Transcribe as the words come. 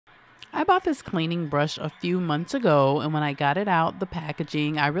I bought this cleaning brush a few months ago, and when I got it out, the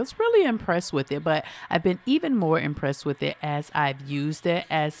packaging, I was really impressed with it, but I've been even more impressed with it as I've used it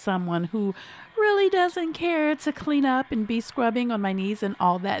as someone who really doesn't care to clean up and be scrubbing on my knees and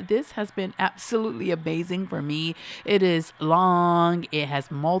all that. This has been absolutely amazing for me. It is long, it has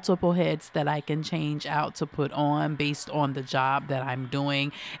multiple heads that I can change out to put on based on the job that I'm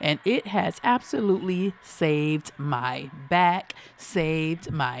doing, and it has absolutely saved my back,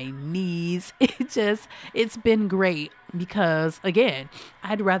 saved my knees. It's been great because, again,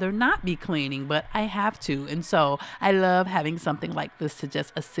 I'd rather not be cleaning, but I have to. And so I love having something like this to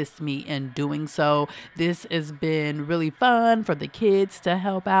just assist me in doing so. This has been really fun for the kids to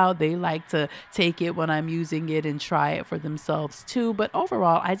help out. They like to take it when I'm using it and try it for themselves too. But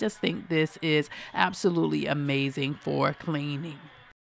overall, I just think this is absolutely amazing for cleaning.